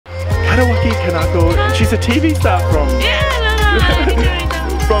Kadowaki Kanako. She's a TV star from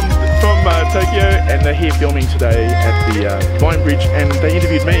from Tokyo, and they're here filming today at the Vine Bridge, and they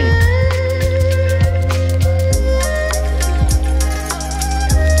interviewed me.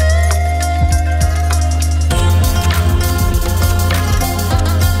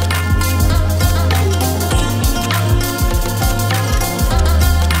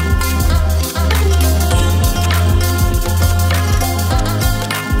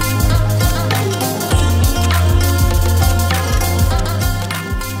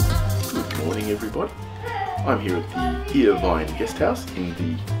 I'm here at the Iya Vine guest house in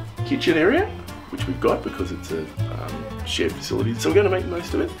the kitchen area, which we've got because it's a shared facility. So we're going to make the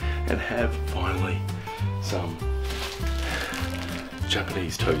most of it and have finally some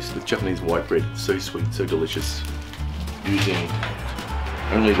Japanese toast with Japanese white bread. So sweet, so delicious, using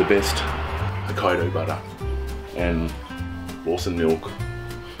only the best Hokkaido butter and Lawson milk.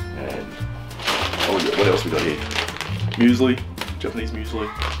 And oh yeah, what else we got here? Muesli, Japanese muesli,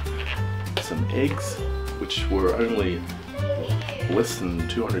 some eggs, which were only less than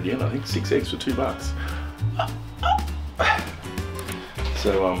 200 yen, I think 6 eggs for $2.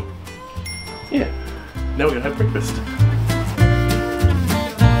 So yeah, now we're gonna have breakfast.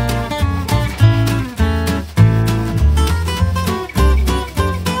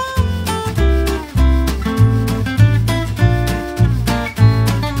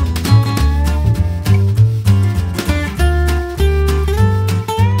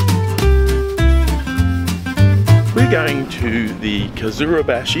 Going to the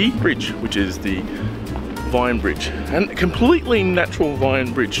Kazura-bashi bridge, which is the vine bridge, and a completely natural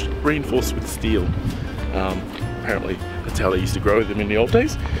vine bridge reinforced with steel. Apparently that's how they used to grow them in the old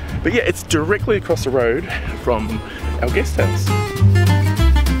days. But yeah, it's directly across the road from our guest house.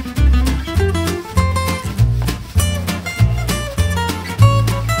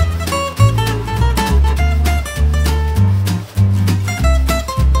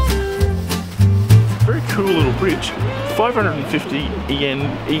 Cool little bridge, 550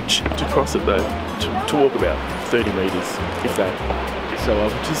 yen each to cross it though, to walk about 30 meters, if that. So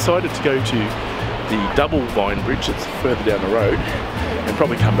I've decided to go to the double vine bridge that's further down the road and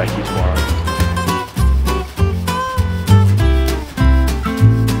probably come back here tomorrow.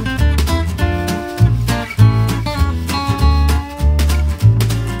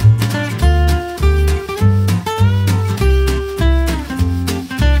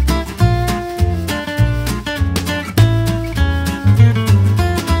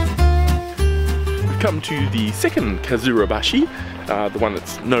 Come to the second Kazura-bashi, the one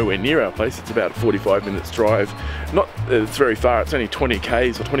that's nowhere near our place. It's about a 45 minutes drive. It's very far, it's only 20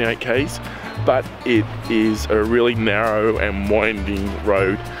 k's or 28 k's, but it is a really narrow and winding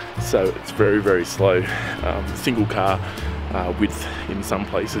road, so it's very, very slow. Single car width in some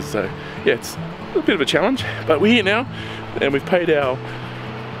places, so yeah, it's a bit of a challenge, but we're here now, and we've paid our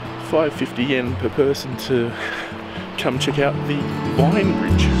 550 yen per person to come check out the Vine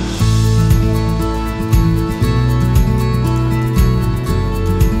Bridge.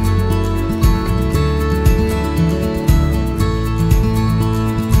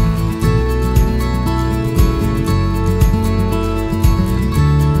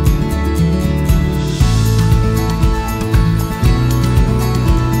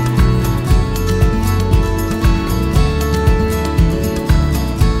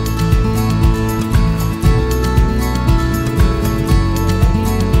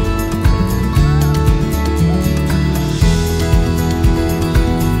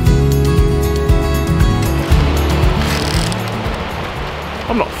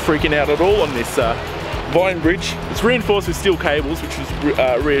 I'm not freaking out at all on this vine bridge. It's reinforced with steel cables, which is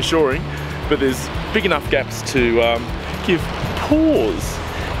reassuring, but there's big enough gaps to give pause.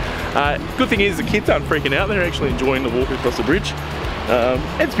 Good thing is the kids aren't freaking out, they're actually enjoying the walk across the bridge.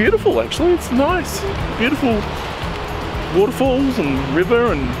 It's beautiful actually, it's nice. Beautiful waterfalls and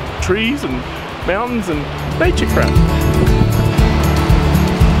river and trees and mountains and nature crap.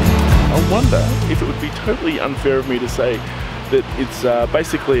 I wonder if it would be totally unfair of me to say that it's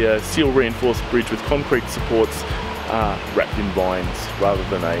basically a steel reinforced bridge with concrete supports wrapped in vines rather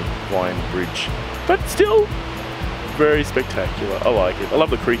than a vine bridge. But still, very spectacular. I like it. I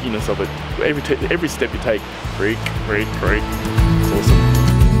love the creakiness of it. Every step you take, creak, creak, creak. It's awesome.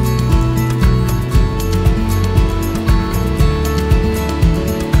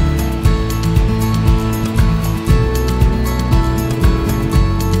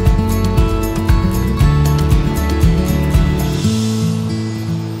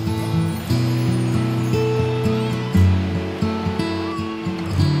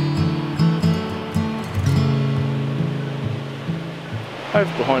 I've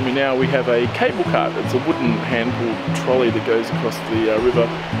behind me now we have a cable cart. It's a wooden hand-pulled trolley that goes across the river.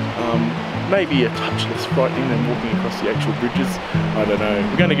 Maybe a touch less frightening than walking across the actual bridges. I don't know.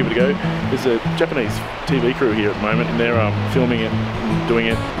 We're going to give it a go. There's a Japanese TV crew here at the moment, and they're filming it and doing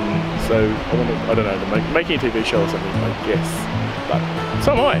it. And so I don't know, they're making a TV show or something, I guess. But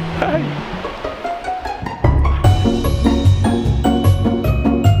so am I. Hey.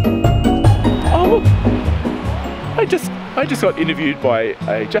 Oh, look! I just got interviewed by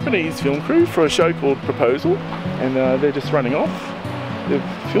a Japanese film crew for a show called Proposal, and they're just running off. They've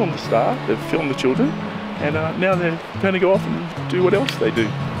filmed the star, they've filmed the children, and now they're going to go off and do what else they do.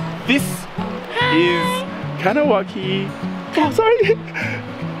 This is Kadowaki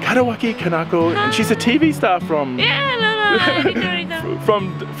Kanako, and she's a TV star from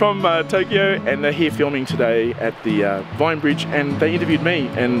from Tokyo, and they're here filming today at the Vine Bridge, and they interviewed me,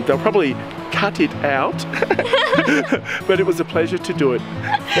 and they'll probably cut it out, but it was a pleasure to do it.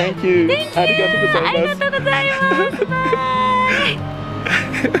 Thank you. Arigatou gozaimasu. Bye.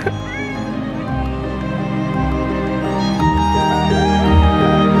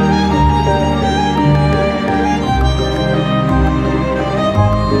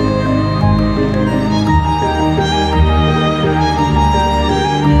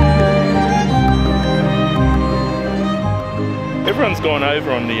 Everyone's gone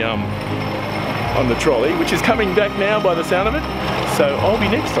over on the trolley, which is coming back now by the sound of it. So I'll be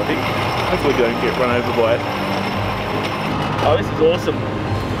next, I think. Hopefully don't get run over by it. Oh, this is awesome. I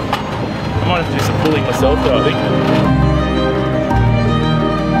might have to do some pulling myself though, I think.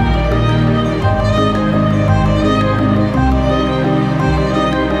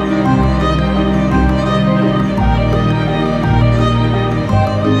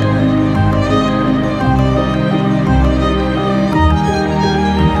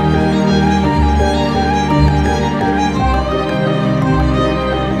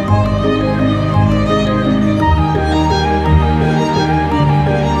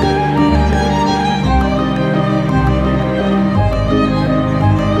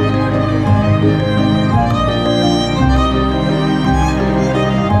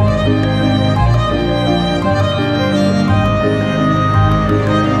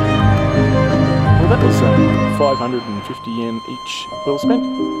 That was 550 yen each well spent.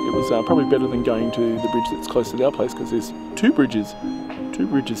 It was probably better than going to the bridge that's close to our place, because there's two bridges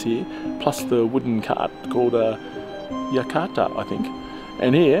here, plus the wooden cart called Yakata, I think.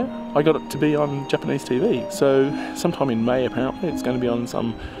 And here, I got it to be on Japanese TV. So sometime in May, apparently, it's going to be on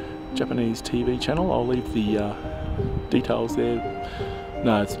some Japanese TV channel. I'll leave the details there.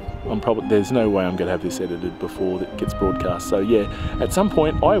 No, there's no way I'm going to have this edited before it gets broadcast. So yeah, at some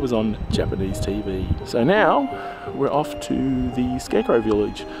point I was on Japanese TV. So now we're off to the Scarecrow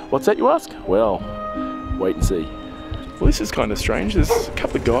village. What's that, you ask? Well, wait and see. Well, this is kind of strange. There's a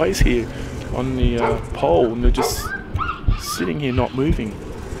couple of guys here on the pole, and they're just sitting here not moving.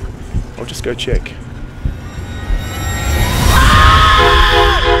 I'll just go check.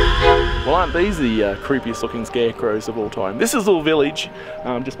 Well, aren't these the creepiest looking scarecrows of all time? This is a little village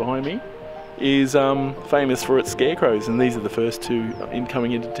just behind me, is famous for its scarecrows, and these are the first two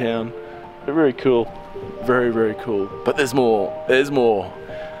coming into town. They're very cool, very, very cool. But there's more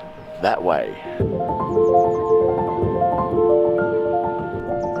that way.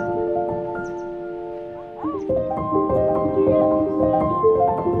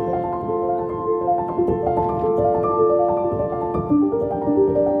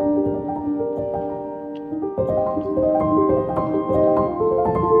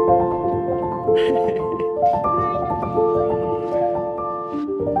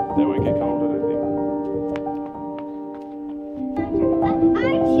 They won't get cold, I don't think. Oh,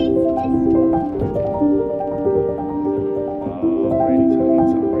 Brady's having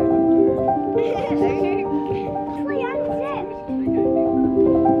some random dude.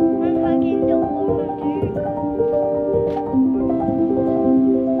 I'm hugging the warm dude.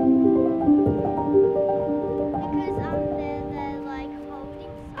 Because they're like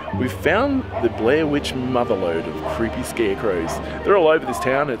holding. We've found the Blair Witch motherlode of creepy scarecrows. They're all over this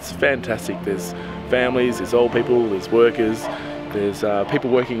town. It's fantastic. There's families, there's old people, there's workers, there's people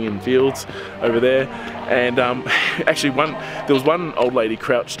working in fields over there. And actually there was one old lady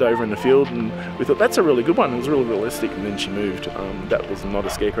crouched over in the field, and we thought that's a really good one. It was really realistic, and then she moved. That was not a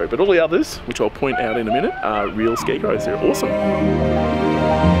scarecrow. But all the others, which I'll point out in a minute, are real scarecrows. They're awesome.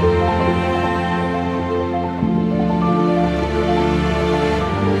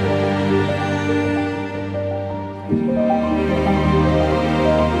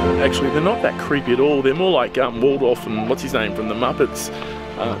 Actually, they're not that creepy at all. They're more like Waldorf and what's his name from the Muppets.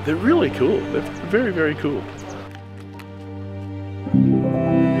 They're really cool. They're very, very cool.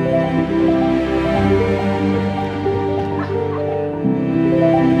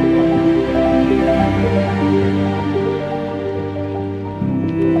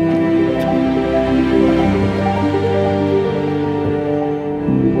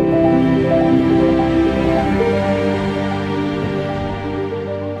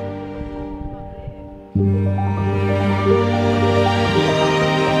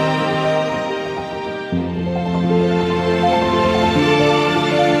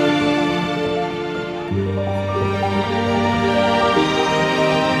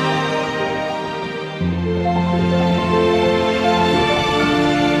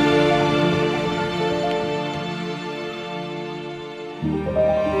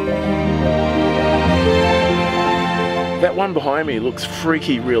 That one behind me looks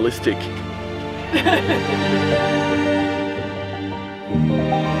freaky realistic.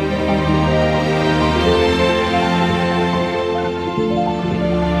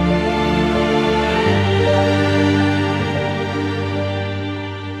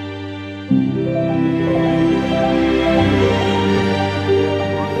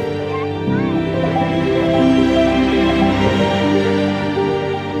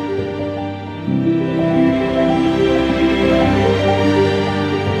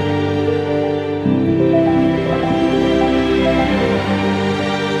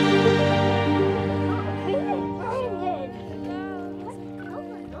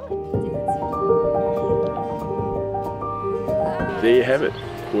 There you have it.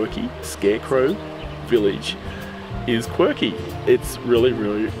 Quirky Scarecrow Village is quirky. It's really,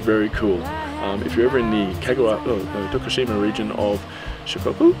 really very cool. If you're ever in the Tokushima region of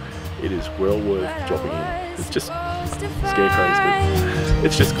Shikoku, it is well worth dropping in. It's just Scarecrows, but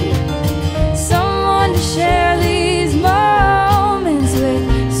it's just cool. Someone to share these moments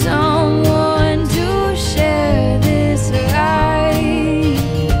with, someone to share this ride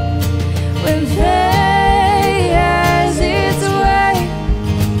when fate has its way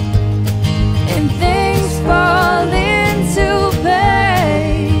and things fall into place.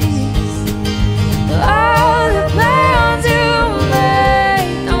 All the plans you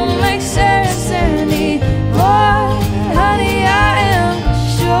made don't make sense anymore. Honey, I am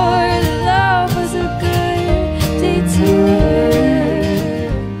sure that love was a good detour.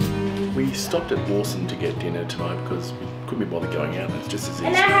 We stopped at Lawson to get dinner tonight because we couldn't be bothered going out, and it's just as easy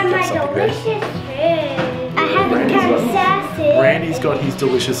And to I have get my something delicious there. food. I have the sausage. Brandy's got his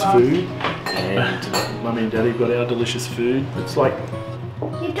delicious food, and Mummy and Daddy have got our delicious food. It's like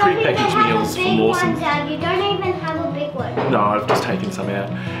You don't even prepackaged have meals a from big Lawson. one, Dad. You don't even have a big one. No, I've just taken some out,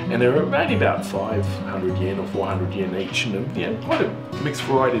 and they're only about 500 yen or 400 yen each, and yeah, quite a mixed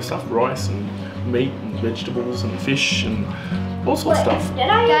variety of stuff: rice and meat and vegetables and fish and all sorts of stuff.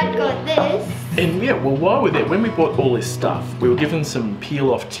 Dad got this. And yeah, well, while we're there, when we bought all this stuff, we were given some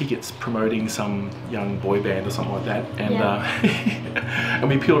peel-off tickets promoting some young boy band or something like that, and and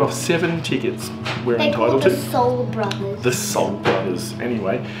we peeled off 7 tickets we're They call entitled the to. Soul Brothers. The Soul Brothers,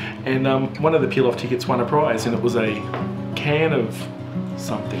 anyway. And one of the peel-off tickets won a prize, and it was a can of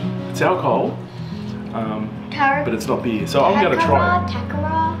something. It's alcohol, but it's not beer. So I'm going to try it.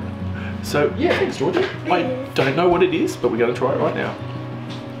 Takara. So yeah, thanks, Georgia. I don't know what it is, but we're going to try it right now.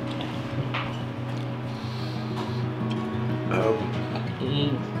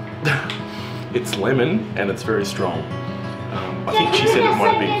 It's lemon and it's very strong. I think she said it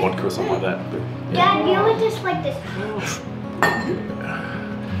might be vodka or something like that. But, yeah. Dad, you would just like this.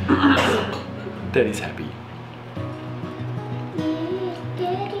 Daddy's happy.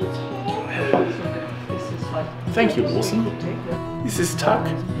 Thank you, Lawson. This is Tuck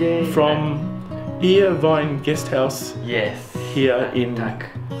from Iya Vine Guest House. Yes. Here in Tuck.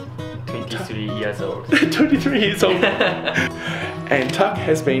 23 years old. 23 years old. And Tuck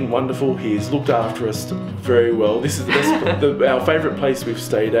has been wonderful. He's looked after us very well. This is the best, our favourite place we've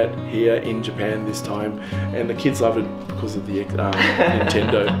stayed at here in Japan this time. And the kids love it because of the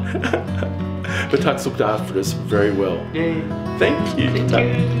Nintendo. But Tuck's looked after us very well. Yay. Thank you, Thank Tuck.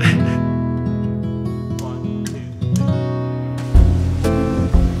 you.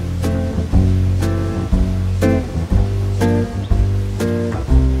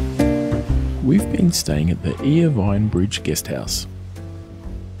 We've been staying at the Iya Vine Bridge guest house.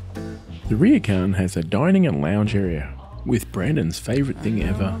 The ryokan has a dining and lounge area with Brandon's favourite thing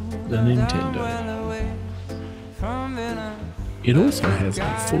ever, the Nintendo. It also has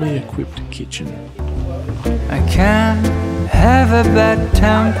a fully equipped kitchen. I can't have a bad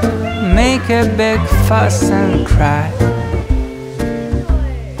temper, make a big fuss and cry.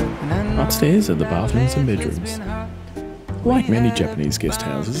 Upstairs are the bathrooms and bedrooms. Like many Japanese guest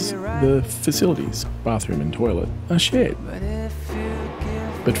houses, the facilities, bathroom and toilet, are shared.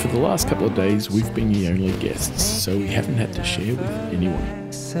 But for the last couple of days we've been the only guests, so we haven't had to share with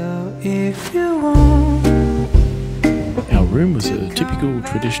anyone. So if you want, Our room was a typical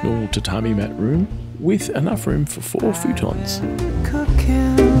traditional tatami mat room with enough room for 4 futons.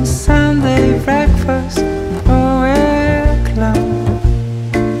 cooking Sunday breakfast for a clown.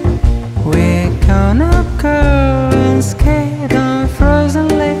 We're gonna go and skate on frozen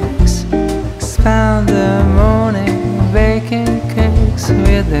lakes, spend the morning baking cakes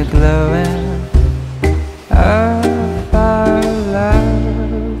with the glowing of our love.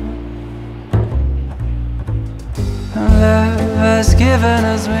 And love has given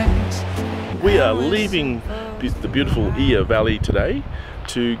us wings. We are leaving the beautiful Iya Valley today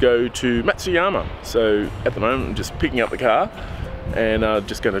to go to Matsuyama. So at the moment I'm just picking up the car and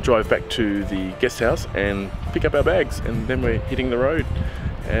just going to drive back to the guest house and pick up our bags, and then we're hitting the road.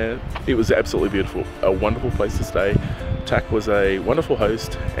 And it was absolutely beautiful, a wonderful place to stay. Tak was a wonderful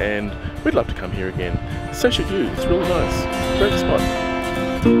host and we'd love to come here again. So should you, it's really nice, great spot.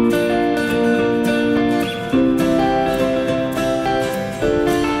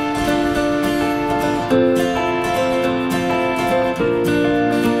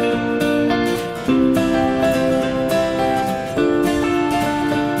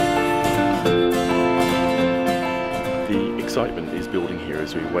 Excitement is building here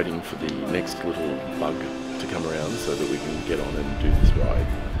as we're waiting for the next little bug to come around so that we can get on and do this ride.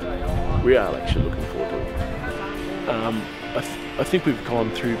 We are actually looking forward to it. I think we've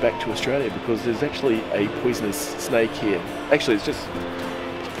gone through back to Australia because there's actually a poisonous snake here. Actually, it's just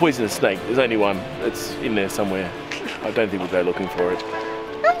a poisonous snake. There's only one. It's in there somewhere. I don't think we'll go looking for it.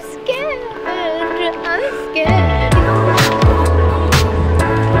 I'm scared. I'm scared.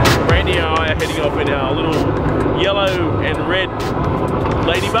 Brandy and I are heading off in our little yellow and red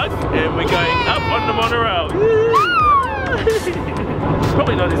ladybug, and we're going up on the monorail. It's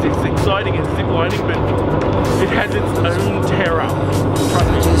probably not as exciting as zip lining, but it has its own terror. Trust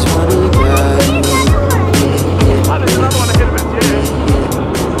me. Oh, there's another one ahead of us,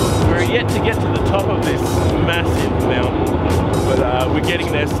 yeah. We're yet to get to the top of this massive mountain, but we're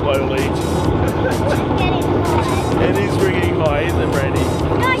getting there slowly. It is getting high, isn't it, Brandy?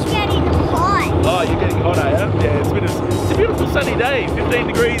 Not getting hot. Oh, you're getting hot, are you? Yeah, it's a beautiful sunny day, 15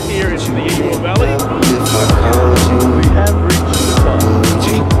 degrees here in the Iya Valley. We have reached the top.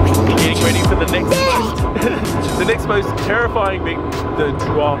 We're getting ready for the next most terrifying bit, the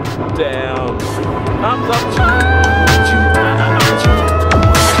drop down. Thumbs up.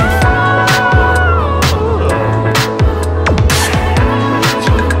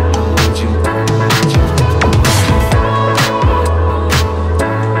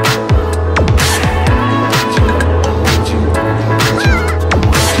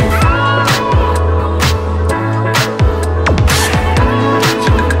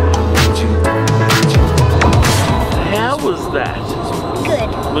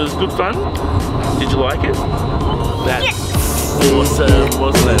 Was good fun? Did you like it? That's awesome,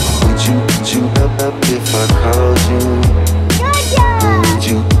 wasn't it?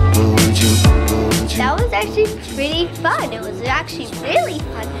 That was actually pretty fun. It was actually really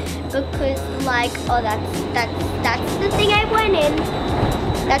fun because, like, oh, that's the thing I went in.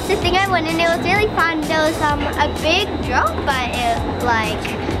 That's the thing I went in. It was really fun. There was a big drop, but it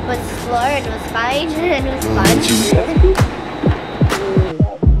was slow and it was fine and it was fun.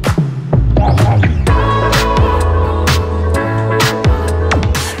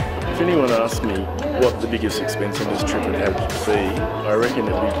 If anyone asked me what the biggest expense on this trip would have to be, I reckon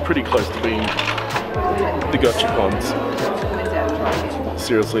it would be pretty close to being the gotcha ponds.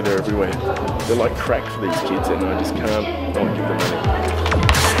 Seriously, they're everywhere. They're like crack for these kids and I just can't not give them money.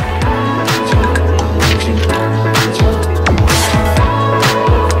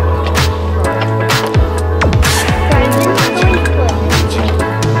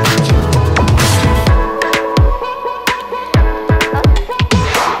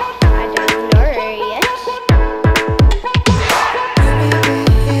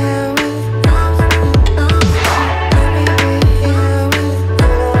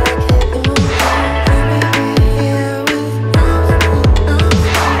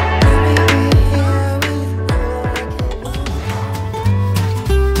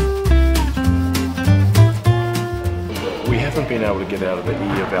 Been able to get out of the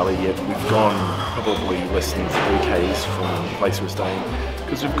Iya Valley yet. We've gone probably less than 3 k's from the place we're staying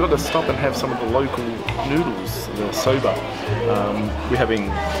because we've got to stop and have some of the local noodles, the soba. We're having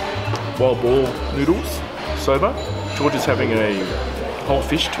wild boar noodles, soba. George is having a whole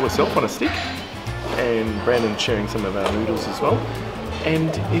fish to herself on a stick, and Brandon's sharing some of our noodles as well. And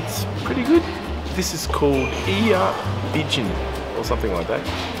it's pretty good. This is called Iya Vine or something like that.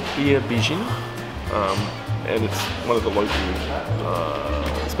 Iya Vine. And it's one of the local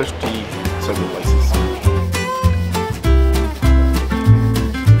specialty soba places.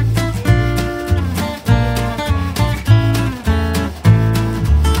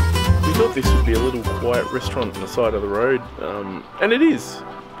 We thought this would be a little quiet restaurant on the side of the road, and it is,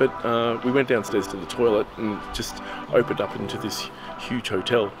 but we went downstairs to the toilet and just opened up into this huge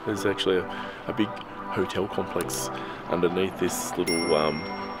hotel. There's actually a big hotel complex underneath this little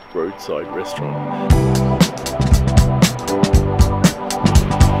roadside restaurant.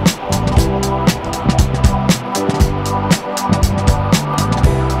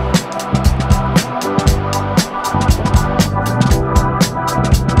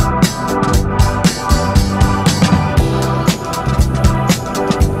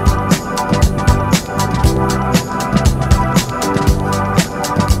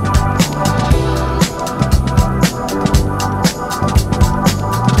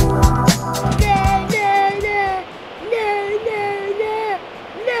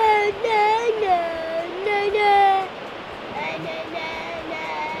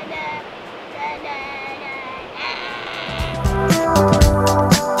 Shikoku.